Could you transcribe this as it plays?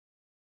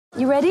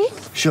You ready?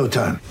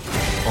 Showtime.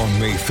 On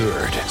May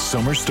 3rd,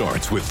 summer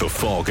starts with The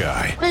Fall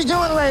Guy. Let's do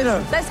it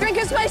later. Let's drink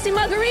a spicy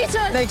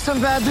margarita. Make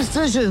some bad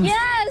decisions.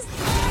 Yes!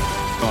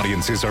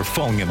 Audiences are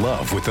falling in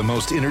love with the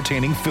most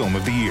entertaining film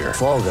of the year.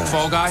 Fall Guy.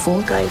 Fall Guy?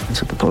 Fall Guy.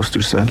 That's what the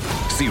poster said.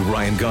 See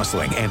Ryan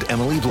Gosling and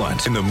Emily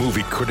Blunt in the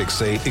movie critics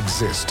say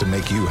exists to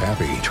make you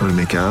happy. Trying to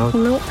make it out?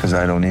 Nope. Because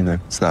I don't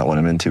either. It's not what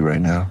I'm into right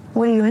now.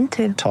 What are you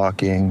into?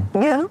 Talking.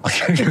 Yeah.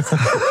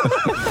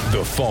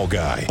 The Fall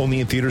Guy.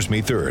 Only in theaters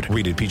May 3rd.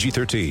 Rated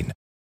PG-13.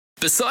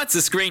 Besides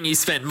the screen you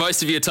spent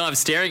most of your time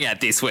staring at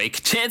this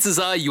week, chances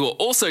are you are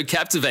also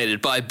captivated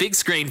by a big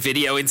screen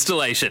video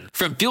installation.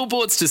 From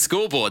billboards to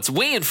scoreboards,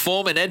 we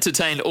inform and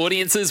entertain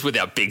audiences with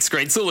our big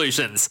screen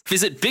solutions.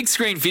 Visit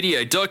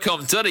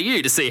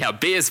bigscreenvideo.com.au to see how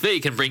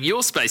BSV can bring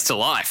your space to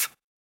life.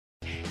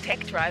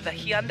 Tech driver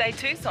Hyundai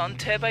Tucson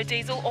Turbo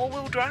Diesel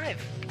All-Wheel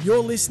Drive. You're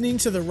listening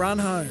to The Run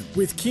Home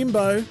with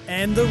Kimbo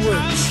and The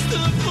Rooch.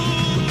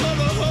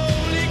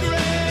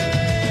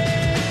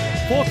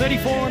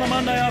 4:34 on a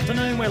Monday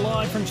afternoon. We're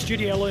live from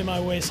Studio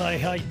Lumo USA.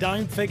 Hey,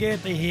 don't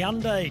forget the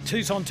Hyundai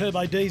Tucson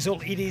Turbo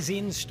Diesel. It is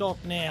in stock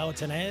now.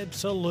 It's an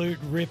absolute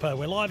ripper.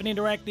 We're live and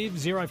interactive.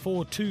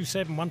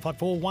 0427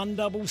 154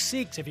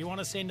 166 if you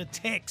want to send a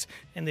text.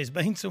 And there's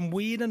been some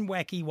weird and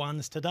wacky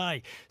ones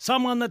today.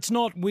 Someone that's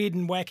not weird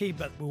and wacky,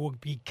 but we will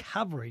be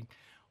covering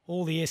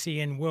all the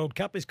SEN World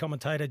Cup is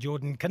commentator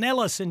Jordan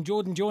Canellis. And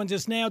Jordan joins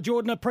us now.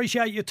 Jordan,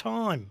 appreciate your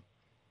time.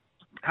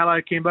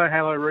 Hello, Kimbo.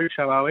 Hello, Rooch.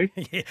 How are we?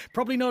 Yeah,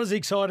 probably not as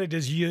excited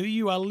as you.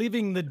 You are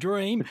living the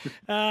dream.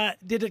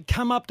 Did it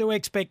come up to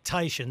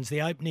expectations,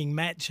 the opening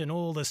match and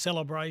all the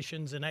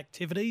celebrations and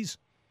activities?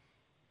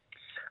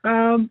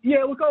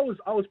 Yeah, look, I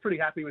was pretty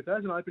happy with that.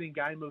 As an opening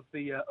game of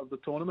the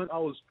tournament, I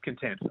was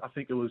content. I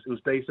think it was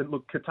decent.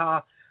 Look,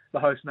 Qatar, the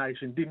host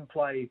nation, didn't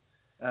play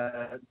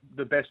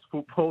the best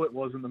football. It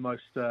wasn't the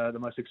most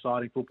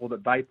exciting football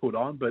that they put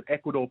on, but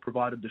Ecuador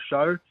provided the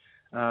show.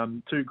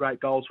 Two great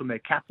goals from their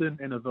captain,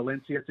 Enner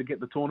Valencia, to get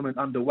the tournament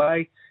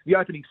underway. The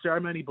opening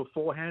ceremony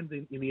beforehand,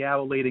 in the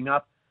hour leading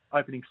up,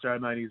 opening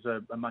ceremonies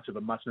are much of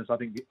a muchness. I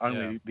think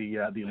only the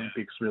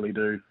Olympics really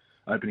do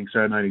opening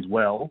ceremonies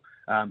well.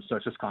 So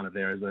it's just kind of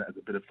there as a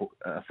bit of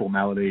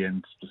formality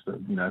and just a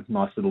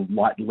nice little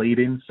light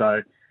lead-in.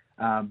 So,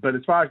 but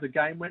as far as the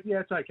game went, yeah,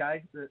 it's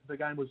okay. The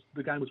game was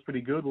pretty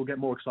good. We'll get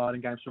more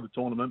exciting games for the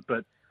tournament,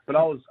 but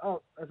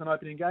as an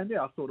opening game,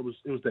 yeah, I thought it was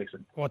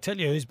decent. Well, I'll tell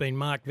you who's been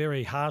marked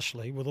very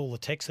harshly with all the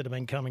texts that have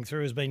been coming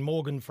through has been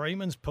Morgan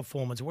Freeman's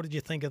performance. What did you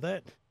think of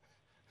that?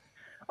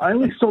 I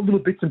only saw little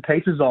bits and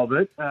pieces of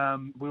it.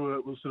 We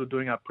were sort of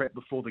doing our prep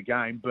before the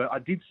game, but I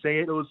did see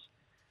it. It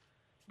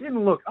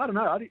didn't look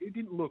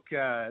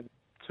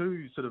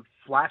too sort of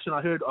flash. And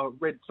I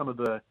read some of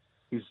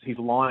his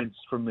lines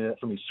from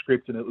his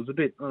script, and it was a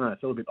bit, I don't know,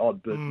 it felt a bit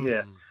odd. But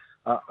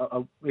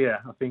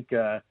I think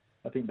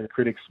the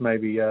critics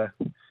maybe.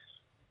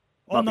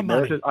 On the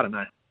money. I don't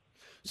know.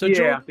 So yeah,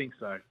 Jordan, I think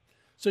so.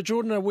 So,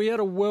 Jordan, are we at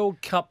a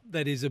World Cup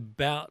that is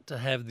about to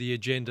have the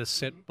agenda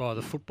set by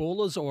the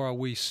footballers, or are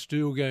we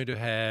still going to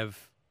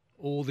have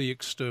all the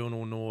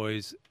external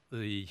noise,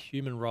 the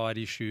human rights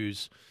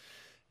issues?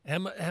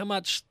 How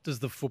much does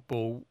the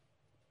football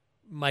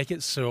make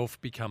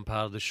itself become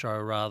part of the show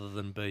rather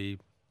than be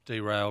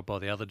derailed by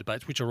the other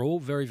debates, which are all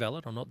very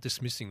valid? I'm not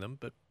dismissing them,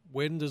 but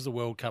when does the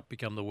World Cup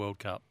become the World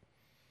Cup?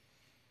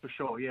 For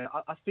sure, yeah.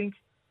 I think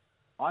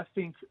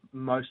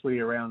mostly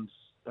around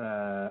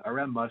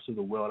most of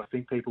the world, I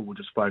think people will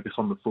just focus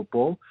on the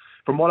football.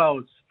 From what I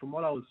was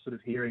sort of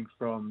hearing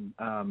from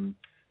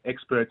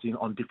experts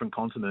on different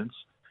continents,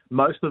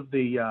 most of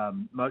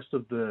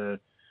the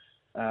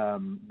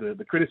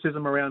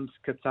criticism around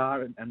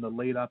Qatar and the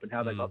lead up and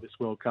how they got this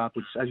World Cup,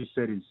 which, as you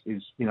said,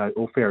 is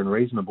all fair and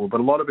reasonable. But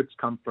a lot of it's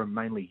come from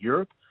mainly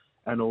Europe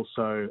and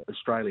also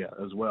Australia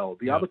as well.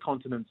 The other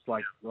continents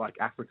like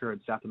Africa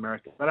and South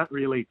America,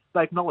 they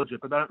acknowledge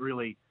it, but they're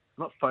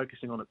not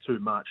focusing on it too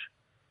much.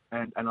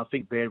 And I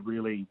think they're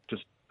really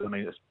just,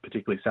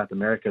 particularly South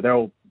America, they're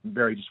all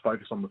very just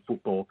focused on the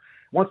football.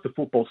 Once the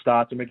football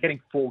starts, and we're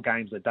getting 4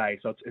 games a day,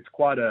 so it's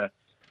quite a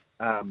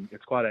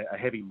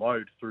heavy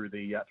load through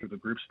the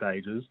group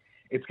stages.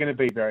 It's going to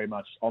be very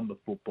much on the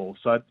football.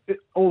 So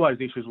all those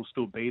issues will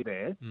still be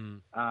there.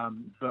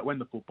 But when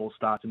the football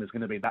starts and there's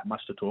going to be that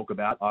much to talk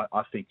about,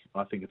 I think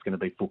it's going to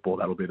be football.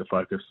 That will be the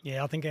focus.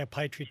 Yeah, I think our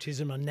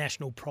patriotism and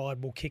national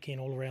pride will kick in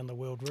all around the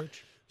world,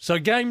 Rich. So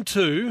game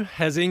 2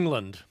 has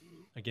England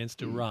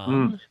against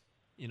Iran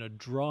in a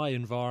dry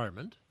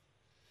environment.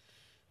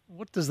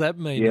 What does that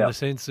mean in the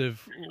sense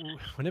of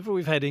whenever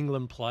we've had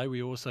England play,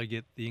 we also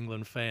get the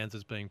England fans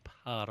as being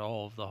part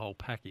of the whole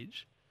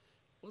package?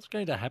 What's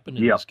going to happen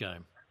in this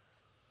game?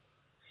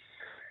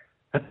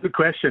 That's a good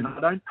question.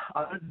 I don't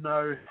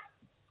know.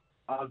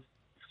 I've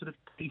sort of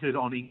teetered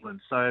on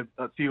England. So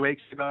a few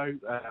weeks ago,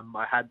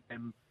 I had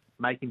them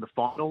making the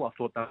final. I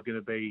thought they were going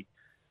to be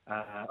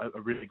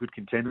a really good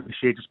contender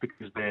this year, just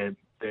because their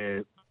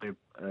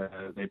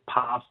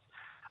past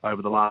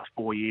over the last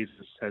 4 years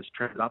has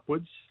trended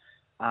upwards.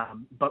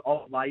 But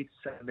of late,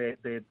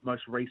 their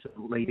most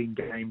recent leading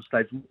games,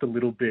 they've looked a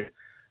little bit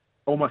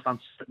almost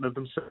uncertain of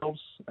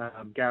themselves.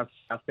 Gareth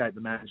Southgate,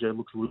 the manager,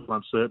 looks a little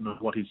uncertain of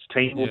what his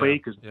team will be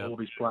because all of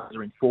his players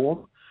are in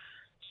form.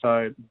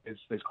 So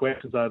there's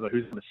questions over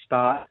who's going to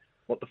start,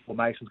 what the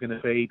formation's going to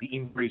be. The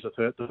injuries have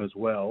hurt them as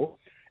well.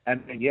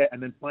 And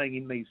then playing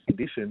in these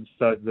conditions.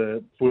 So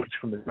the footage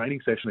from the training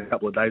session a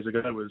couple of days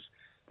ago was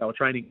they were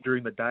training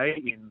during the day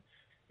in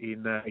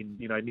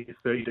near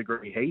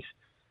 30-degree heat.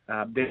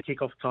 Their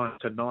kickoff time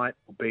tonight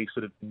will be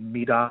sort of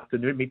mid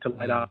to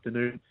late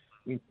afternoon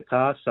in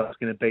Qatar. So it's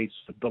going to be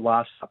the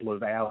last couple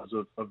of hours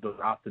of the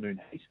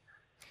afternoon heat.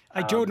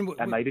 Hey, Jordan,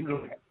 and they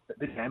didn't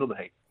handle the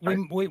heat.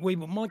 We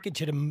might get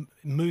you to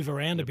move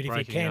around a bit if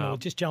you can, or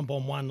just jump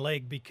on one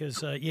leg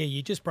because,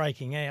 you're just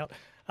breaking out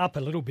up a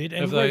little bit.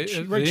 And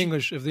have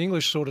the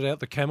English sorted out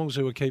the camels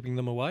who are keeping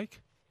them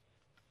awake?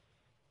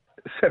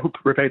 So,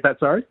 repeat that,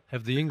 sorry?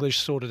 Have the English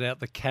sorted out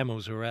the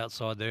camels who are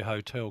outside their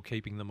hotel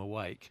keeping them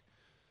awake?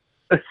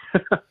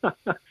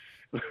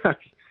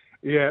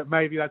 Yeah,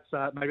 maybe that's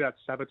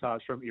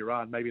sabotage from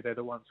Iran. Maybe they're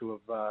the ones who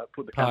have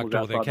put the camels parked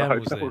all outside their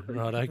camels the hotel. there.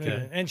 Right,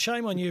 okay. Yeah. And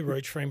shame on you,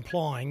 Rooch, for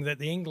implying that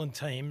the England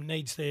team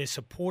needs their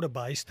supporter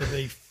base to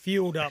be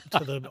fueled up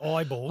to the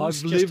eyeballs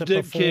I've just lived to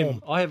it, perform.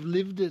 Kim. I have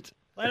lived it.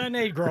 They don't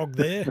need grog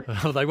there.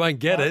 Oh, they won't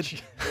get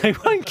it. They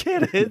won't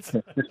get it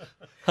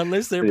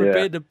unless they're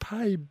prepared to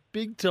pay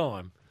big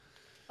time.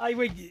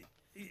 Hey,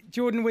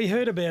 Jordan, we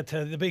heard about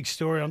the big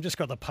story. I've just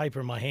got the paper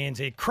in my hands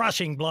here.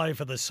 Crushing blow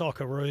for the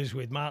Socceroos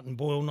with Martin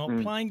Boyle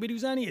not playing, but he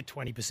was only a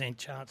 20%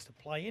 chance to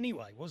play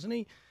anyway, wasn't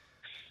he?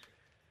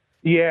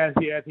 Yeah,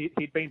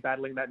 he'd been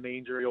battling that knee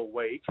injury all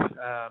week,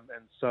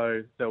 and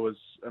so there was.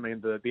 I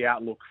mean, the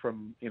outlook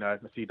from a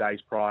few days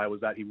prior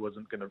was that he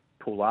wasn't going to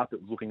pull up.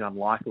 It was looking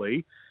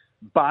unlikely,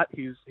 but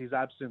his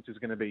absence is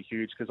going to be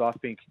huge because I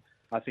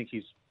think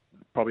he's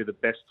probably the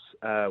best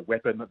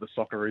weapon that the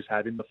Socceroos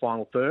have in the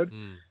final third.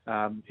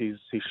 His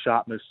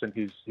sharpness and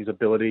his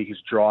ability, his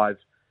drive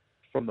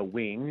from the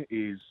wing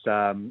is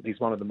he's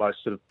one of the most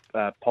sort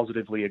of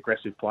positively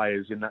aggressive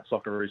players in that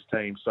Socceroos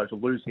team. So to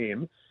lose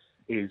him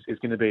is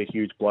going to be a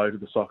huge blow to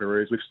the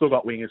Socceroos. We've still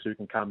got wingers who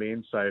can come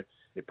in, so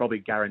it probably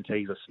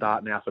guarantees a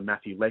start now for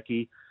Matthew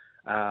Leckie,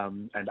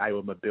 and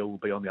Awa Mabil will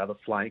be on the other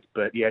flank.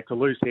 But yeah, to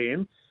lose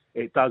him,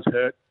 it does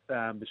hurt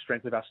the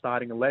strength of our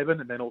starting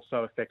 11, and then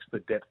also affects the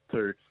depth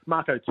too.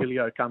 Marco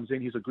Tilio comes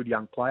in; he's a good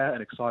young player,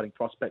 an exciting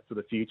prospect for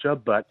the future.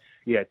 But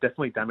yeah, it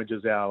definitely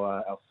damages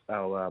our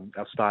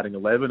starting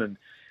 11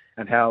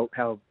 and how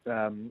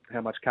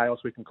much chaos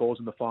we can cause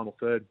in the final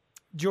third.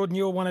 Jordan,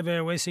 you're one of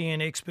our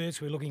SEN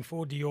experts. We're looking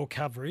forward to your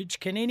coverage.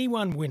 Can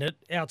anyone win it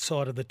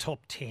outside of the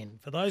top 10?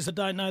 For those that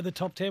don't know the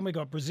top 10, we've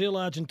got Brazil,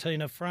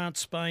 Argentina, France,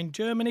 Spain,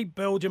 Germany,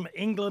 Belgium,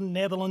 England,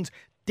 Netherlands,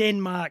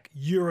 Denmark,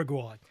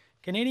 Uruguay.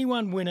 Can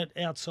anyone win it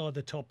outside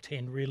the top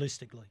 10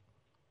 realistically?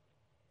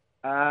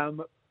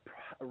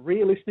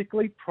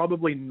 Realistically,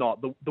 probably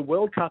not. The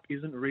World Cup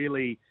isn't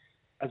really,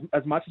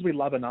 as much as we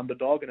love an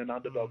underdog and an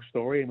underdog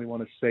story and we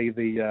want to see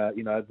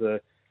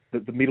the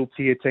middle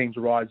tier teams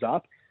rise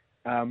up,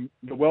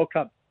 the World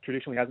Cup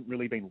traditionally hasn't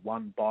really been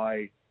won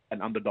by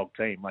an underdog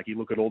team. Like you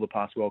look at all the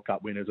past World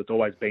Cup winners, it's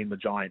always been the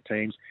giant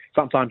teams.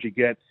 Sometimes you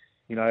get,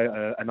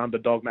 an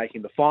underdog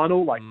making the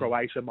final, like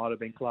Croatia might have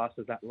been classed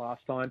as that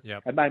last time,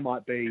 and they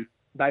might be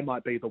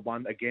the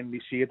one again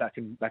this year that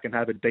can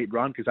have a deep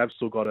run because they've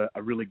still got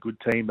a really good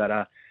team that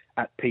are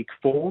at peak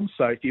form.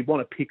 So if you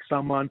want to pick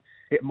someone,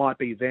 it might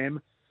be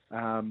them.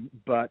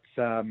 But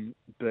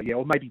yeah,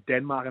 or maybe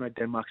Denmark. I know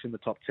Denmark's in the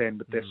top 10,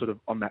 but they're sort of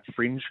on that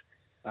fringe.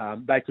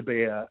 They could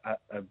be a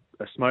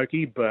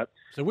smoky, but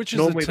so which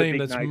is the team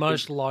that's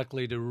most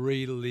likely to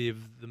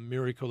relive the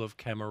miracle of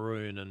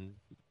Cameroon and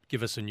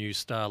give us a new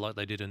star like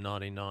they did in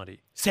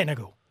 1990?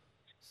 Senegal.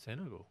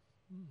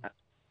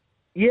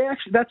 Yeah,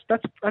 actually,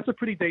 that's a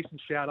pretty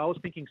decent shout. I was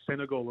thinking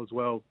Senegal as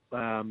well.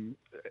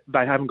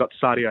 They haven't got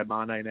Sadio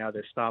Mane now,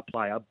 their star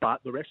player,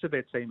 but the rest of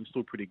their team is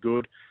still pretty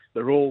good.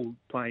 They're all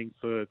playing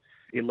for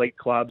elite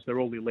clubs. They're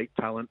all elite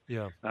talent.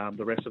 Yeah.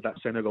 The rest of that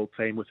Senegal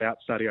team without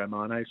Sadio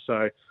Mane.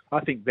 So I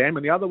think them.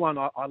 And the other one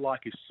I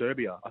like is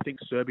Serbia. I think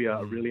Serbia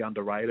are really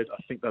underrated.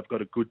 I think they've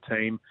got a good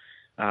team.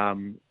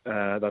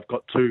 They've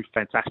got two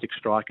fantastic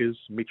strikers,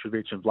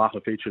 Mitrovic and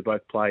Vlahovic, who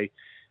both play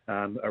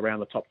around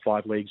the top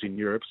 5 leagues in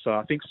Europe. So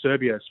I think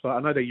Serbia,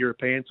 I know they're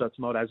European, so it's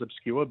not as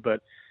obscure,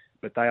 but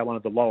they are one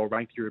of the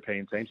lower-ranked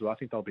European teams, so I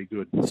think they'll be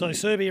good. So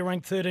Serbia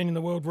ranked 13 in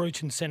the world,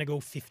 Rooch, and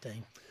Senegal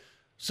 15.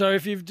 So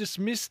if you've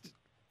dismissed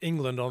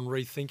England on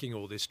rethinking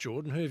all this,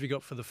 Jordan, who have you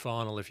got for the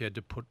final if you had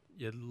to put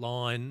your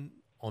line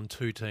on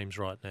two teams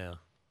right now?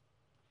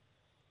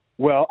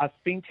 Well, I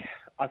think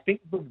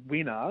the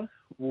winner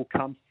will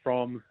come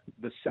from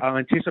I'm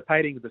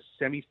anticipating the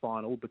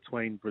semi-final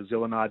between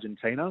Brazil and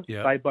Argentina.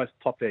 Yeah. They both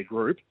top their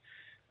group.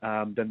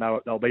 Then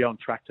they'll be on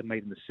track to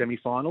meet in the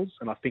semi-finals,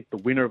 and I think the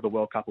winner of the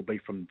World Cup will be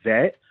from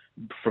that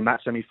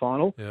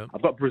semi-final. Yeah.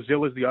 I've got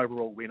Brazil as the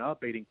overall winner,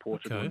 beating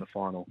Portugal in the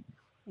final.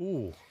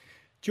 Ooh.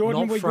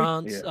 Jordan, not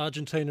France,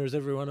 Argentina, as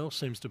everyone else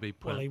seems to be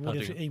playing. Well,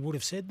 he would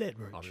have said that,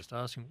 Rooch. I'm just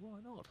asking, why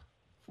not?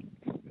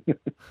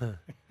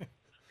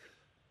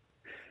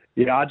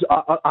 Yeah,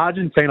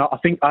 Argentina. I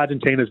think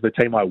Argentina is the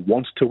team I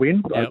want to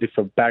win. Yep. If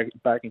I'm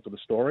back into the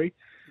story,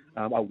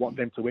 I want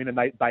them to win, and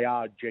they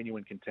are a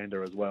genuine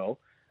contender as well.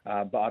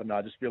 But I don't know.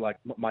 I just feel like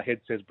my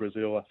head says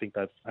Brazil. I think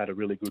they've had a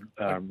really good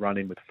run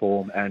in with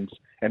form, and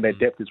their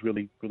depth is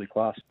really, really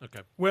class.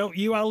 Okay. Well,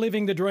 you are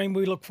living the dream.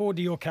 We look forward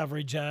to your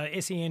coverage.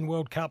 SEN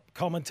World Cup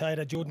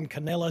commentator Jordan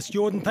Canellis.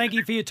 Jordan, thank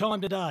you for your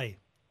time today.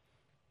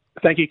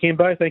 Thank you,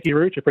 Kimbo. Thank you,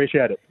 Rooch.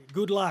 Appreciate it.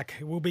 Good luck.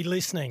 We'll be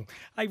listening.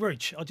 Hey,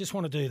 Rooch, I just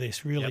want to do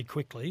this really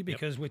quickly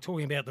because we're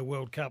talking about the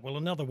World Cup. Well,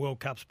 another World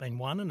Cup's been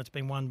won, and it's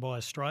been won by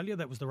Australia.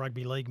 That was the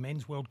Rugby League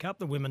Men's World Cup.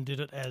 The women did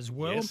it as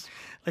well. Yes.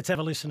 Let's have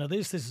a listen to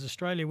this. This is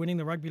Australia winning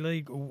the Rugby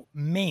League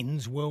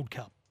Men's World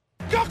Cup.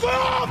 Go,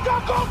 go, go,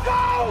 go,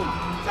 go!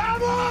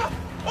 Samoa!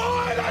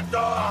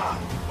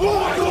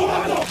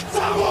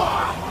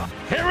 Samoa!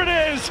 Here it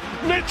is,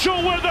 Mitchell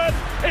with it.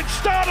 It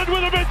started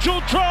with a Mitchell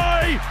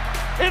try.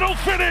 It'll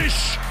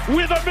finish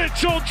with a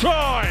Mitchell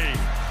try.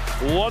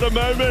 What a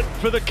moment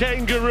for the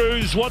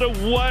Kangaroos. What a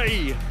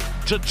way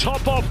to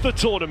top off the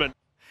tournament.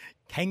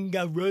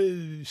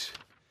 Kangaroos.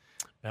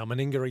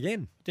 Meninga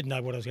again. Didn't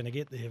know what I was going to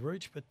get there,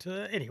 Rooch, but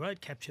anyway,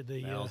 it captured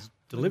the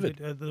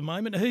delivered at the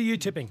moment. Who are you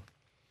tipping?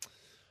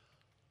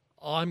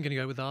 I'm going to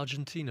go with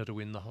Argentina to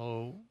win the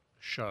whole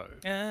show.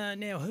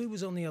 Now, who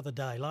was on the other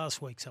day?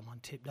 Last week someone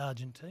tipped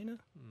Argentina.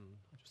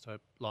 I just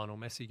hope Lionel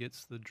Messi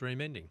gets the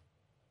dream ending.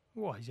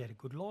 Why, he's had a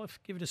good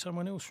life. Give it to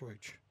someone else,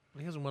 Rooch.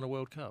 He hasn't won a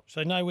World Cup.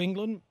 So no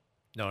England?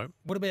 No.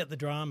 What about the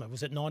drama?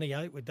 Was it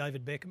 98 with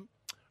David Beckham?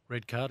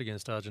 Red card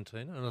against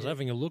Argentina. And I was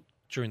having a look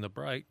during the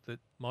break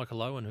that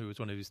Michael Owen, who was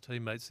one of his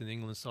teammates in the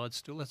England side,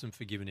 still hasn't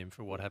forgiven him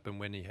for what happened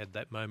when he had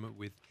that moment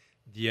with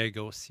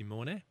Diego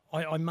Simone.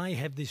 I may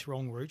have this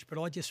wrong, Rooch,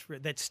 but I just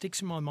that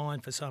sticks in my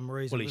mind for some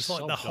reason. Well, it was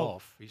like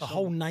the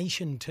whole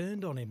nation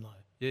turned on him, though.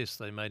 Yes,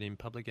 they made him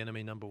public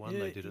enemy number one.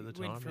 They did at the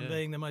time. Went from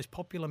being the most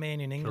popular man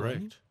in England.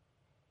 Correct.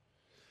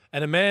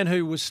 And a man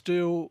who was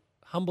still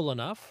humble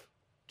enough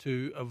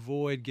to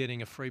avoid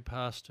getting a free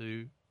pass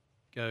to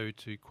go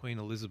to Queen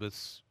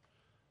Elizabeth's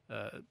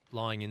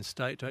lying in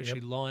state to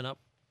actually line up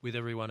with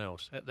everyone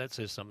else. That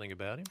says something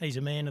about him. He's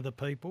a man of the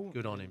people.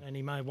 Good on him. And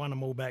he may have won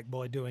them all back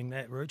by doing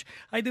that, Rooch.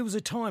 Hey, there was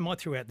a time I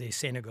threw out there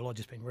Senegal. I've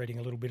just been reading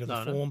a little bit of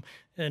the form.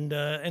 And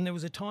there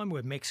was a time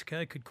where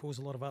Mexico could cause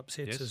a lot of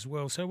upsets as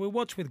well. So we'll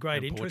watch with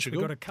great interest. We've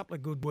got a couple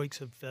of good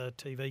weeks of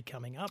TV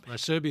coming up. Now,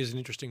 Serbia's an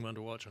interesting one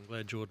to watch. I'm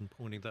glad Jordan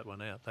pointed that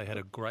one out. They had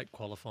a great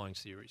qualifying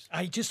series.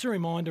 Hey, just a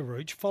reminder,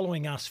 Rooch,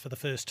 following us for the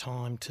first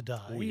time today.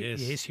 Oh,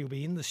 yes. Yes, he'll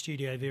be in the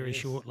studio very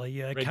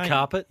shortly. Red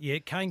carpet. Yeah,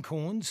 Kane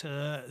Corns.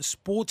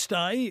 Sports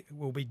Day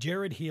will be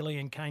Jared Healy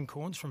and Kane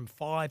Corns from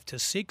 5 to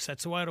 6.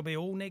 That's the way it'll be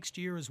all next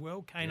year as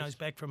well. Kano's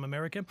back from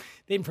America.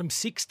 Then from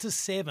 6 to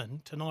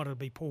 7, tonight it'll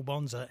be Paul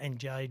Bonza and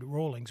Jade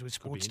Rawlings with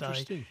Sports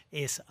Day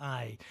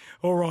SA.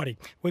 All righty,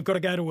 we've got to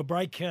go to a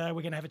break. We're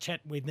going to have a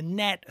chat with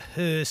Nat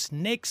Hurst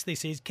next.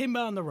 This is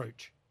Kimbo and the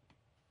Rooch.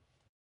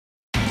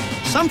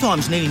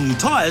 Sometimes needing new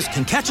tyres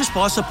can catch us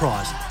by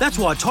surprise. That's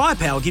why Tyre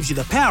Power gives you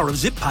the power of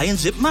zip pay and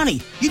zip money.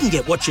 You can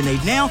get what you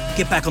need now,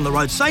 get back on the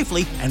road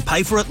safely and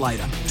pay for it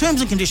later.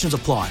 Terms and conditions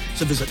apply.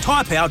 So visit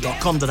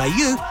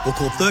tyrepower.com.au or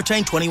call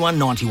 13 21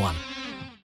 91.